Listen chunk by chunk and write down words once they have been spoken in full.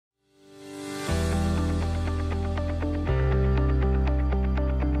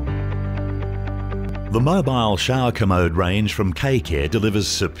The mobile shower commode range from K-Care delivers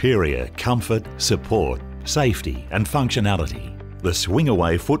superior comfort, support, safety and functionality. The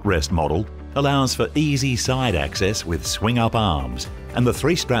swing-away footrest model allows for easy side access with swing-up arms, and the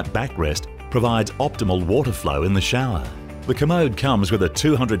 3-strap backrest provides optimal water flow in the shower. The Commode comes with a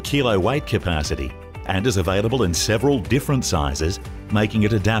 200 kilo weight capacity and is available in several different sizes, making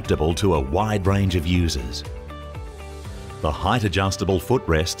it adaptable to a wide range of users. The height-adjustable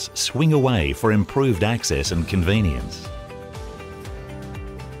footrests swing away for improved access and convenience.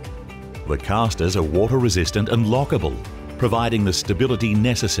 The casters are water-resistant and lockable, providing the stability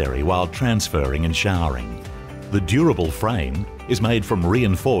necessary while transferring and showering. The durable frame is made from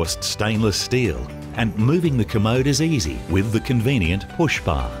reinforced stainless steel, and moving the Commode is easy with the convenient push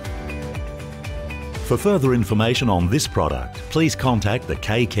bar. For further information on this product, please contact the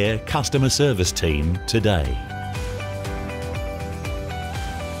K-Care customer service team today.